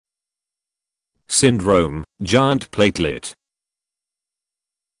Syndrome, giant platelet.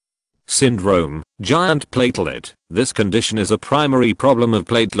 Syndrome, giant platelet. This condition is a primary problem of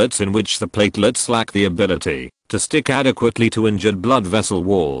platelets in which the platelets lack the ability to stick adequately to injured blood vessel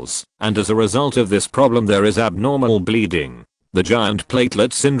walls, and as a result of this problem there is abnormal bleeding. The giant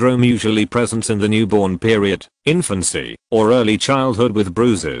platelet syndrome usually presents in the newborn period, infancy, or early childhood with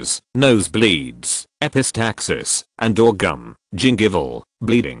bruises, nosebleeds, epistaxis, and/or gum, gingival,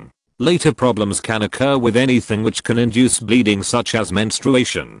 bleeding. Later problems can occur with anything which can induce bleeding such as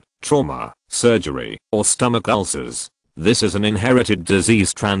menstruation, trauma, surgery, or stomach ulcers. This is an inherited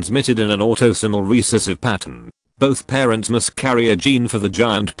disease transmitted in an autosomal recessive pattern. Both parents must carry a gene for the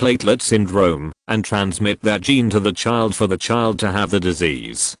giant platelet syndrome, and transmit that gene to the child for the child to have the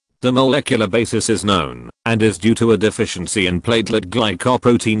disease. The molecular basis is known, and is due to a deficiency in platelet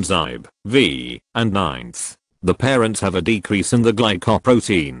glycoproteins IB, V, and 9th. The parents have a decrease in the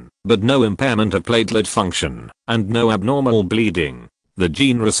glycoprotein, but no impairment of platelet function, and no abnormal bleeding. The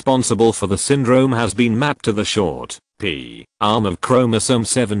gene responsible for the syndrome has been mapped to the short, p, arm of chromosome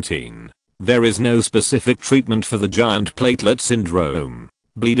 17. There is no specific treatment for the giant platelet syndrome.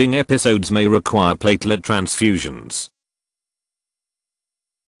 Bleeding episodes may require platelet transfusions.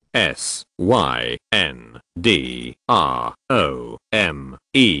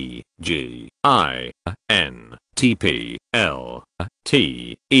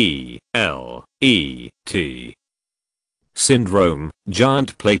 Syndrome,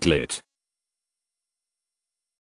 giant platelet.